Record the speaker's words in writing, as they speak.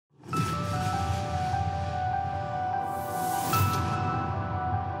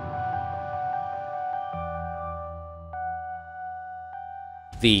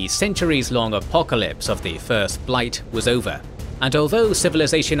The centuries-long apocalypse of the First Blight was over, and although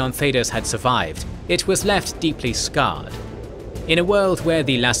civilization on Thedas had survived, it was left deeply scarred. In a world where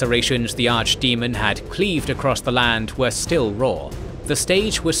the lacerations the archdemon had cleaved across the land were still raw, the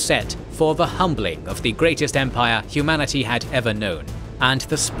stage was set for the humbling of the greatest empire humanity had ever known, and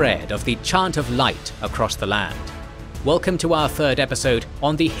the spread of the chant of light across the land. Welcome to our third episode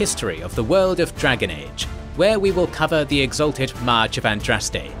on the history of the world of Dragon Age, where we will cover the exalted March of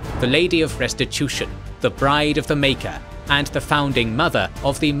Andraste, the Lady of Restitution, the Bride of the Maker, and the founding mother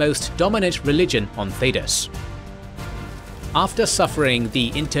of the most dominant religion on Thedas. After suffering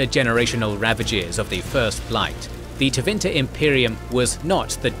the intergenerational ravages of the First Blight, the Tevinter Imperium was not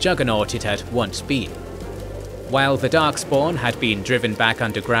the juggernaut it had once been. While the Darkspawn had been driven back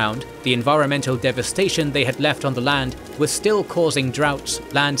underground, the environmental devastation they had left on the land was still causing droughts,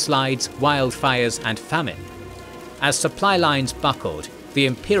 landslides, wildfires, and famine. As supply lines buckled, the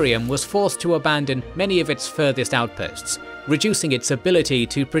Imperium was forced to abandon many of its furthest outposts, reducing its ability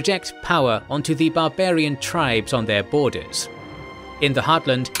to project power onto the barbarian tribes on their borders. In the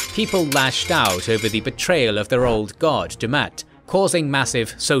Heartland, people lashed out over the betrayal of their old god, Dumat, causing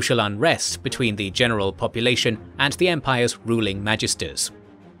massive social unrest between the general population and the Empire's ruling magisters.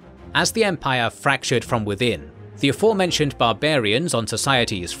 As the Empire fractured from within, the aforementioned barbarians on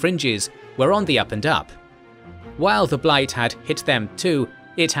society's fringes were on the up and up. While the Blight had hit them too,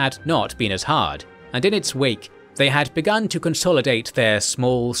 it had not been as hard, and in its wake, they had begun to consolidate their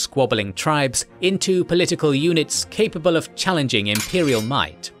small, squabbling tribes into political units capable of challenging imperial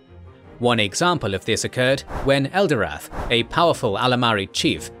might. One example of this occurred when Eldorath, a powerful Alamari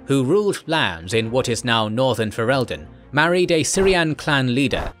chief who ruled lands in what is now northern Ferelden, married a Syrian clan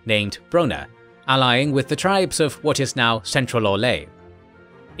leader named Brona, allying with the tribes of what is now Central Orlais.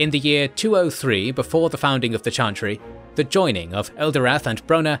 In the year 203 before the founding of the Chantry, the joining of Eldorath and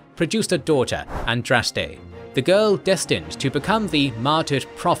Brona produced a daughter, Andraste, the girl destined to become the martyred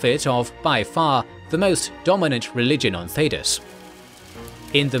prophet of, by far, the most dominant religion on Thedas.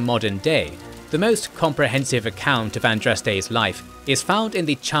 In the modern day, the most comprehensive account of Andraste's life is found in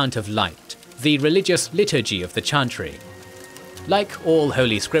the Chant of Light, the religious liturgy of the Chantry. Like all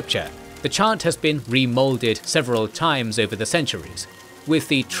holy scripture, the chant has been remoulded several times over the centuries, with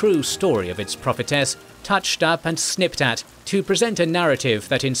the true story of its prophetess touched up and snipped at to present a narrative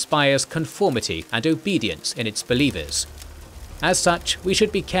that inspires conformity and obedience in its believers. As such, we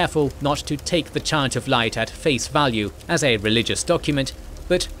should be careful not to take the Chant of Light at face value as a religious document,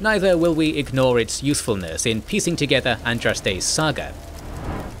 but neither will we ignore its usefulness in piecing together Andraste's saga.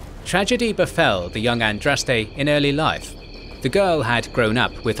 Tragedy befell the young Andraste in early life. The girl had grown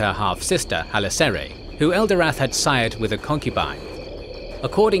up with her half-sister, Halisere, who Eldorath had sired with a concubine.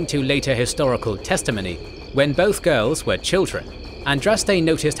 According to later historical testimony, when both girls were children, Andraste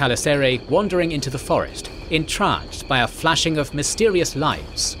noticed Halisere wandering into the forest, entranced by a flashing of mysterious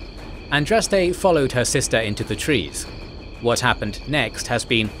lights. Andraste followed her sister into the trees. What happened next has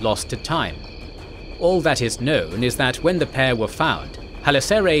been lost to time. All that is known is that when the pair were found,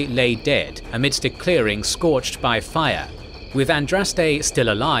 Halisere lay dead amidst a clearing scorched by fire, with Andraste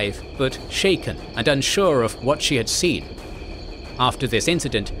still alive, but shaken and unsure of what she had seen. After this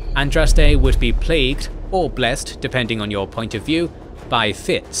incident, Andraste would be plagued, or blessed depending on your point of view, by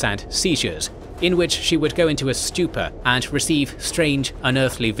fits and seizures, in which she would go into a stupor and receive strange,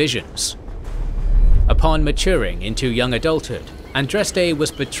 unearthly visions. Upon maturing into young adulthood, Andraste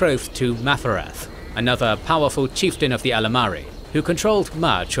was betrothed to Maharramli, another powerful chieftain of the Alamari, who controlled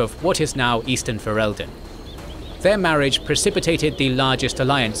much of what is now eastern Ferelden. Their marriage precipitated the largest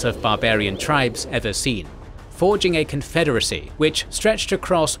alliance of barbarian tribes ever seen, forging a confederacy which stretched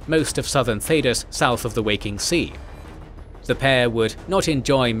across most of southern Thedas south of the Waking Sea. The pair would not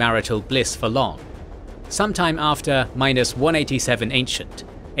enjoy marital bliss for long. Sometime after -187 Ancient,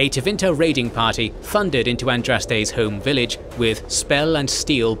 a Tevinter raiding party thundered into Andraste's home village with spell and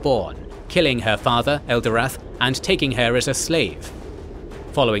steel born, killing her father, Eldorath, and taking her as a slave.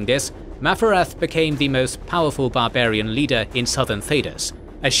 Following this, Maharramli became the most powerful barbarian leader in southern Thedas,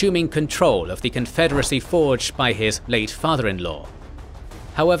 assuming control of the confederacy forged by his late father-in-law.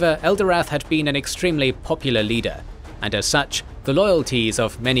 However, Eldorath had been an extremely popular leader, and as such, the loyalties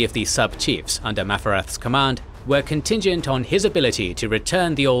of many of the sub-chiefs under Maharramli's command were contingent on his ability to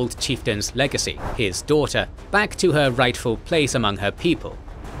return the old chieftain's legacy, his daughter, back to her rightful place among her people.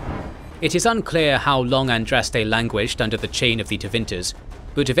 It is unclear how long Andraste languished under the chain of the Tevinters,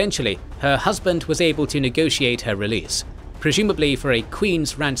 but eventually her husband was able to negotiate her release, presumably for a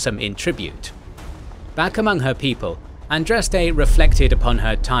queen's ransom in tribute. Back among her people, Andraste reflected upon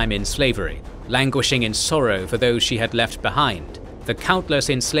her time in slavery, languishing in sorrow for those she had left behind, the countless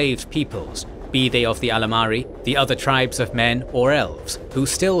enslaved peoples, be they of the Alamari, the other tribes of men or elves, who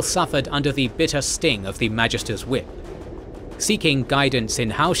still suffered under the bitter sting of the Magister's whip. Seeking guidance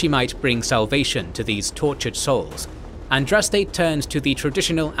in how she might bring salvation to these tortured souls, Andraste turned to the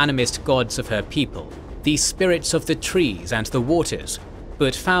traditional animist gods of her people, the spirits of the trees and the waters,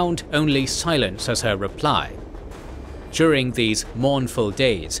 but found only silence as her reply. During these mournful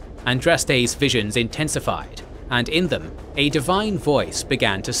days, Andraste's visions intensified, and in them, a divine voice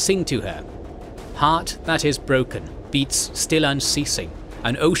began to sing to her. Heart that is broken, beats still unceasing,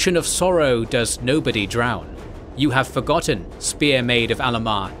 an ocean of sorrow does nobody drown. You have forgotten, spear maid of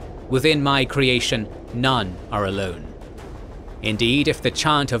Alamar, within my creation none are alone. Indeed, if the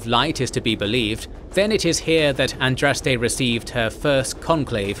chant of light is to be believed, then it is here that Andraste received her first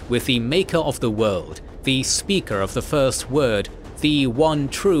conclave with the Maker of the world, the Speaker of the first word, the one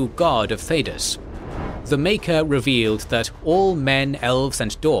true god of Thedas. The Maker revealed that all men, elves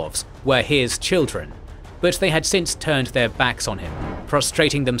and dwarves were his children, but they had since turned their backs on him,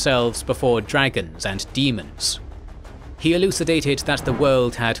 prostrating themselves before dragons and demons. He elucidated that the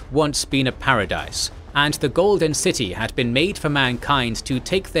world had once been a paradise, and the Golden City had been made for mankind to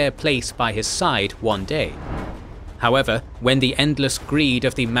take their place by his side one day. However, when the endless greed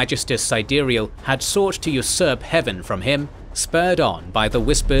of the Magister's Sidereal had sought to usurp heaven from him, spurred on by the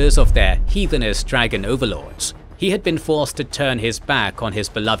whispers of their heathenous dragon overlords, he had been forced to turn his back on his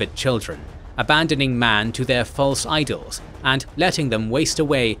beloved children, abandoning man to their false idols and letting them waste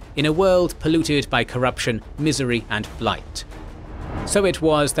away in a world polluted by corruption, misery and blight. So it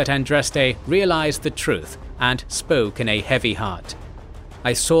was that Andraste realized the truth and spoke in a heavy heart.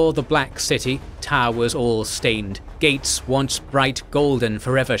 I saw the black city, towers all stained, gates once bright golden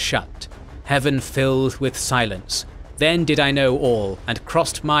forever shut, heaven filled with silence. Then did I know all, and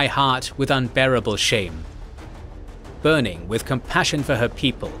crossed my heart with unbearable shame. Burning with compassion for her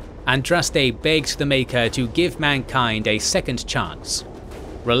people, Andraste begged the Maker to give mankind a second chance.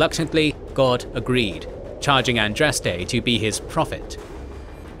 Reluctantly, God agreed, charging Andraste to be his prophet.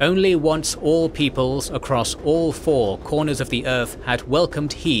 Only once all peoples across all four corners of the earth had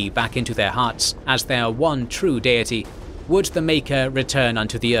welcomed he back into their hearts as their one true deity, would the Maker return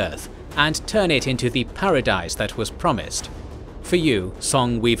unto the earth and turn it into the paradise that was promised. For you,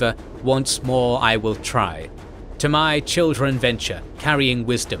 Song Weaver, once more I will try. To my children venture, carrying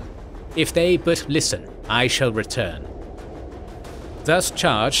wisdom. If they but listen, I shall return. Thus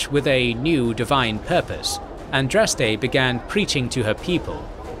charged with a new divine purpose, Andraste began preaching to her people.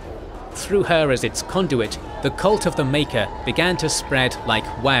 Through her as its conduit, the cult of the Maker began to spread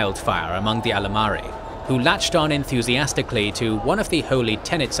like wildfire among the Alamari, who latched on enthusiastically to one of the holy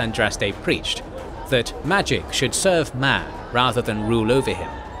tenets Andraste preached, that magic should serve man rather than rule over him,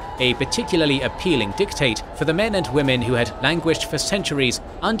 a particularly appealing dictate for the men and women who had languished for centuries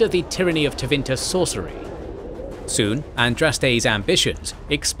under the tyranny of Tevinter sorcery. Soon, Andraste's ambitions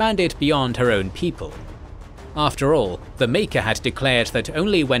expanded beyond her own people. After all, the Maker had declared that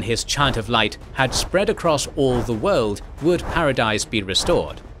only when his chant of light had spread across all the world would paradise be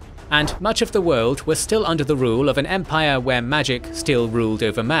restored, and much of the world was still under the rule of an empire where magic still ruled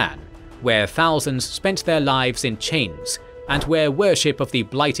over man, where thousands spent their lives in chains, and where worship of the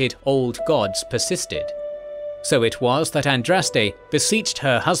blighted old gods persisted. So it was that Andraste beseeched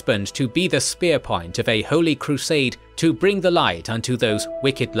her husband to be the spear point of a holy crusade to bring the light unto those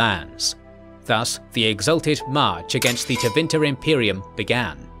wicked lands. Thus, the exalted march against the Tevinter Imperium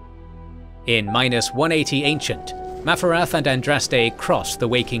began. In -180 Ancient, Mafarath and Andraste crossed the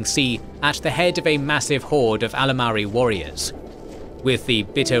Waking Sea at the head of a massive horde of Alamari warriors. With the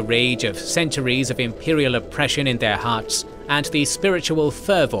bitter rage of centuries of imperial oppression in their hearts, and the spiritual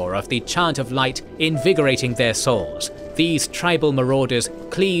fervor of the chant of light invigorating their souls, these tribal marauders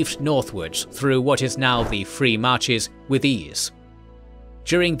cleaved northwards through what is now the Free Marches with ease.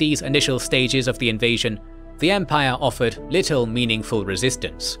 During these initial stages of the invasion, the Empire offered little meaningful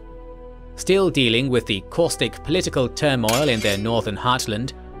resistance. Still dealing with the caustic political turmoil in their northern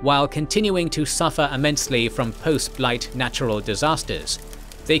heartland, while continuing to suffer immensely from post-Blight natural disasters,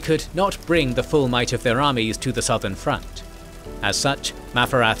 they could not bring the full might of their armies to the southern front. As such,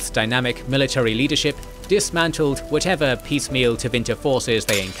 Mafarath's dynamic military leadership dismantled whatever piecemeal Tevinter forces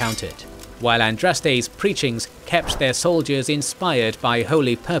they encountered, while Andraste's preachings kept their soldiers inspired by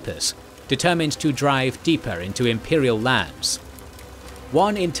holy purpose, determined to drive deeper into imperial lands.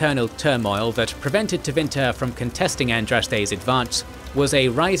 One internal turmoil that prevented Tevinter from contesting Andraste's advance was a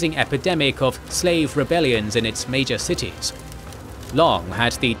rising epidemic of slave rebellions in its major cities. Long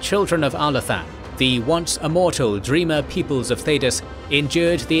had the children of Alathan, the once immortal dreamer peoples of Thedas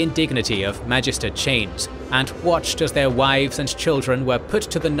endured the indignity of Magister chains and watched as their wives and children were put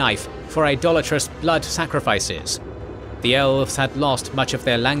to the knife for idolatrous blood sacrifices. The elves had lost much of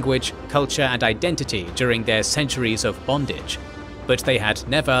their language, culture and identity during their centuries of bondage, but they had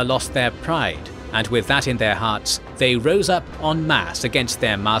never lost their pride, and with that in their hearts, they rose up en masse against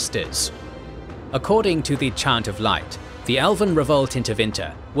their masters. According to the Chant of Light, the Elven revolt in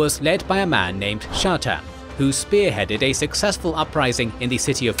Tevinter was led by a man named Shartan, who spearheaded a successful uprising in the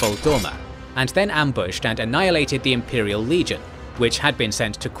city of Voldorma, and then ambushed and annihilated the Imperial Legion, which had been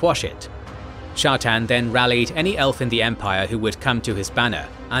sent to quash it. Shartan then rallied any elf in the Empire who would come to his banner,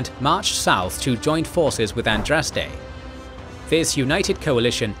 and marched south to join forces with Andraste. This united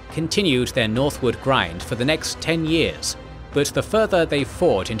coalition continued their northward grind for the next 10 years, but the further they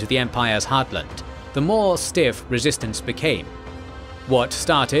fought into the Empire's heartland, the more stiff resistance became. What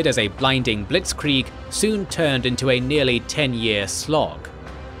started as a blinding blitzkrieg soon turned into a nearly 10-year slog.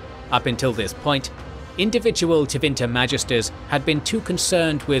 Up until this point, individual Tevinter magisters had been too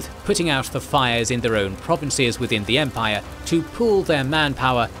concerned with putting out the fires in their own provinces within the Empire to pool their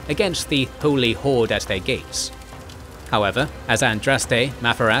manpower against the holy horde at their gates. However, as Andraste,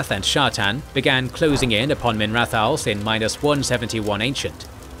 Mafarath and Shartan began closing in upon Minrathals in -171 Ancient,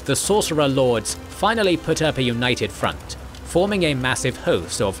 the Sorcerer Lords finally put up a united front, forming a massive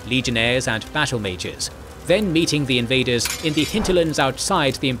host of legionnaires and battle mages, then meeting the invaders in the hinterlands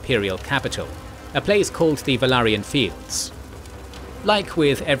outside the Imperial capital, a place called the Valarian Fields. Like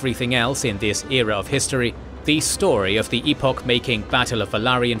with everything else in this era of history, the story of the epoch-making Battle of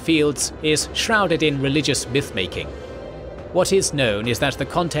Valarian Fields is shrouded in religious myth-making. What is known is that the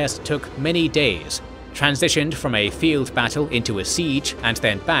contest took many days, transitioned from a field battle into a siege and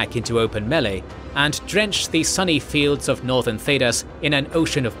then back into open melee, and drenched the sunny fields of northern Thedas in an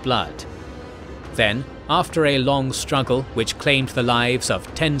ocean of blood. Then, after a long struggle which claimed the lives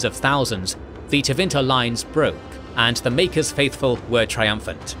of tens of thousands, the Tevinter lines broke, and the Maker's faithful were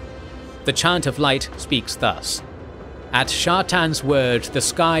triumphant. The Chant of Light speaks thus: "At Shartan's word the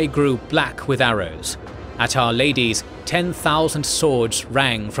sky grew black with arrows. At Our Lady's 10,000 swords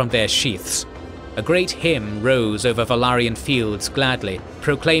rang from their sheaths. A great hymn rose over Valarian Fields gladly,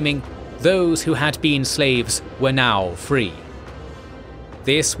 proclaiming, 'Those who had been slaves were now free.'"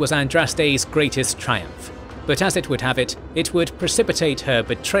 This was Andraste's greatest triumph, but as it would have it, it would precipitate her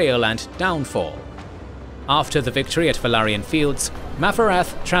betrayal and downfall. After the victory at Valarian Fields,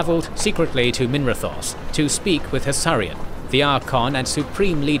 Mafarath travelled secretly to Minrathos to speak with Hessarion, the Archon and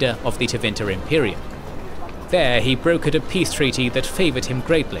supreme leader of the Tevinter Imperium. There he brokered a peace treaty that favoured him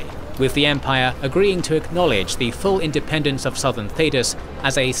greatly, with the Empire agreeing to acknowledge the full independence of southern Thedas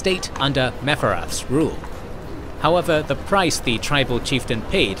as a state under Mefarath's rule. However, the price the tribal chieftain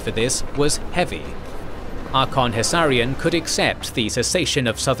paid for this was heavy. Archon Hessarion could accept the cessation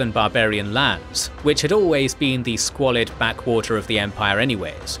of southern barbarian lands, which had always been the squalid backwater of the Empire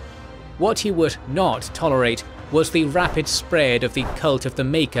anyways. What he would not tolerate was the rapid spread of the cult of the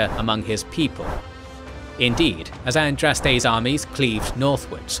Maker among his people. Indeed, as Andraste's armies cleaved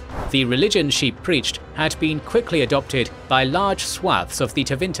northwards, the religion she preached had been quickly adopted by large swaths of the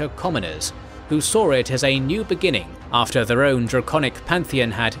Tevinter commoners, who saw it as a new beginning after their own draconic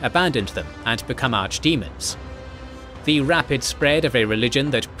pantheon had abandoned them and become archdemons. The rapid spread of a religion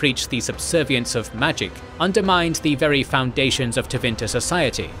that preached the subservience of magic undermined the very foundations of Tevinter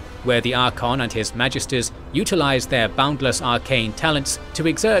society, where the Archon and his magisters utilized their boundless arcane talents to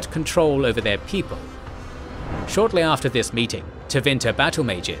exert control over their people. Shortly after this meeting, Tevinter battle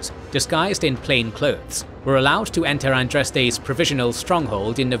mages, disguised in plain clothes, were allowed to enter Andraste's provisional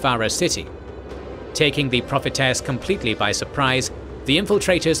stronghold in Navarra city. Taking the prophetess completely by surprise, the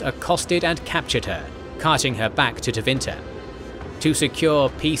infiltrators accosted and captured her, carting her back to Tevinter. To secure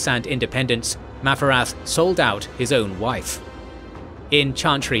peace and independence, Mafarath sold out his own wife. In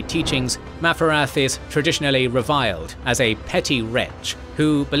Chantry teachings, Mafarath is traditionally reviled as a petty wretch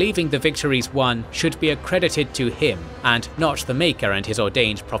who, believing the victories won should be accredited to him and not the Maker and his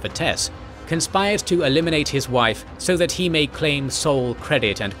ordained prophetess, conspired to eliminate his wife so that he may claim sole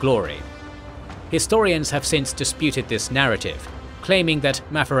credit and glory. Historians have since disputed this narrative, claiming that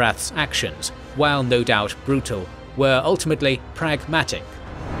Mafarath's actions, while no doubt brutal, were ultimately pragmatic.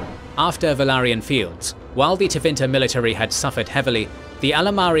 After Valarian Fields, while the Tevinter military had suffered heavily, the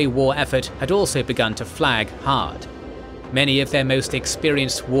Alamari war effort had also begun to flag hard. Many of their most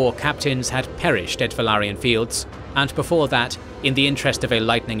experienced war captains had perished at Valarian Fields, and before that, in the interest of a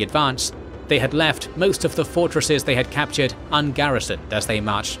lightning advance, they had left most of the fortresses they had captured ungarrisoned as they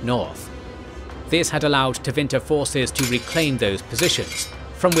marched north. This had allowed Tevinter forces to reclaim those positions,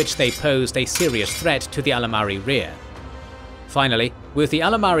 from which they posed a serious threat to the Alamari rear. Finally, with the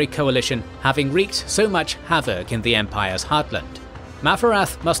Alamari coalition having wreaked so much havoc in the Empire's heartland,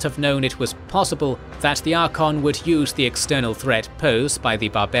 Maferath must have known it was possible that the Archon would use the external threat posed by the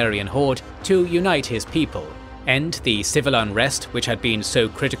barbarian horde to unite his people, end the civil unrest which had been so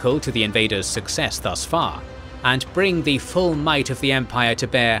critical to the invaders' success thus far, and bring the full might of the Empire to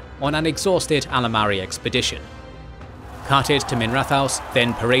bear on an exhausted Alamari expedition. Carted to Minrathaus,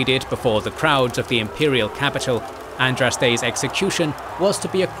 then paraded before the crowds of the imperial capital, Andraste's execution was to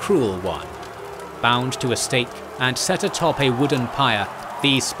be a cruel one. Bound to a stake and set atop a wooden pyre,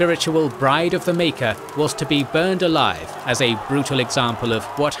 the spiritual bride of the Maker was to be burned alive as a brutal example of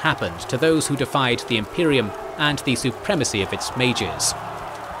what happened to those who defied the Imperium and the supremacy of its mages.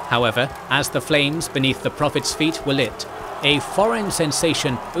 However, as the flames beneath the Prophet's feet were lit, a foreign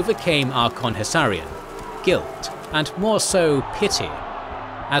sensation overcame Archon Hessarian: guilt, and more so pity.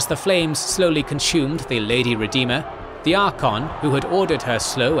 As the flames slowly consumed the Lady Redeemer, the Archon, who had ordered her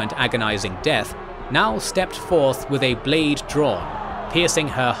slow and agonizing death, now stepped forth with a blade drawn, piercing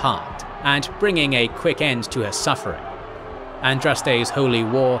her heart and bringing a quick end to her suffering. Andraste's holy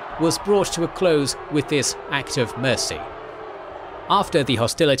war was brought to a close with this act of mercy. After the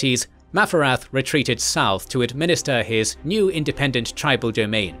hostilities, Maferath retreated south to administer his new independent tribal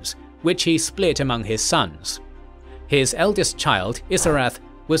domains, which he split among his sons. His eldest child, Isarath,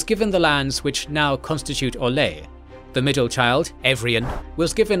 was given the lands which now constitute Olay. The middle child, Evrian,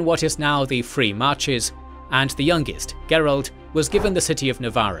 was given what is now the Free Marches, and the youngest, Gerald, was given the city of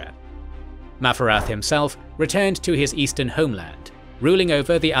Navarra. Maferath himself returned to his eastern homeland, ruling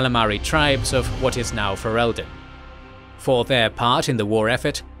over the Alamari tribes of what is now Ferelden. For their part in the war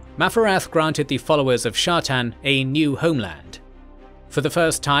effort, Maferath granted the followers of Shartan a new homeland. For the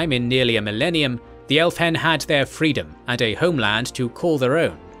first time in nearly a millennium, the Elfen had their freedom and a homeland to call their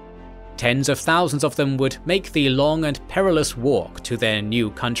own. Tens of thousands of them would make the long and perilous walk to their new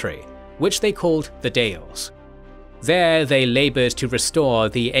country, which they called the Dales. There they laboured to restore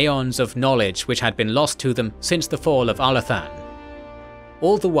the aeons of knowledge which had been lost to them since the fall of Alathan.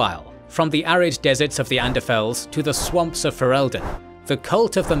 All the while, from the arid deserts of the Anderfels to the swamps of Ferelden, the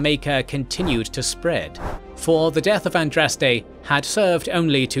cult of the Maker continued to spread, for the death of Andraste had served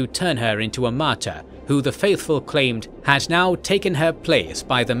only to turn her into a martyr, who the faithful claimed had now taken her place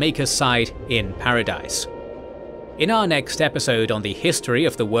by the Maker's side in paradise. In our next episode on the history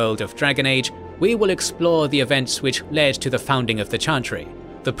of the world of Dragon Age, we will explore the events which led to the founding of the Chantry,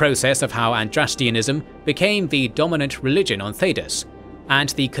 the process of how Andrastianism became the dominant religion on Thedas, and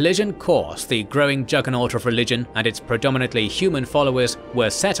the collision course the growing juggernaut of religion and its predominantly human followers were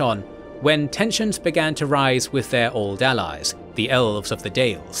set on when tensions began to rise with their old allies, the Elves of the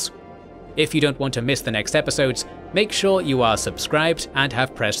Dales. If you don't want to miss the next episodes, make sure you are subscribed and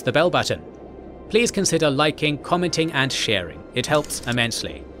have pressed the bell button. Please consider liking, commenting and sharing, it helps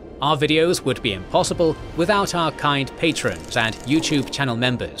immensely. Our videos would be impossible without our kind patrons and YouTube channel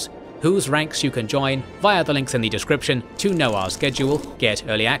members, whose ranks you can join via the links in the description to know our schedule, get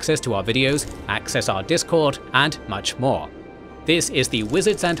early access to our videos, access our Discord, and much more. This is the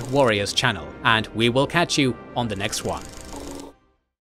Wizards and Warriors channel, and we will catch you on the next one.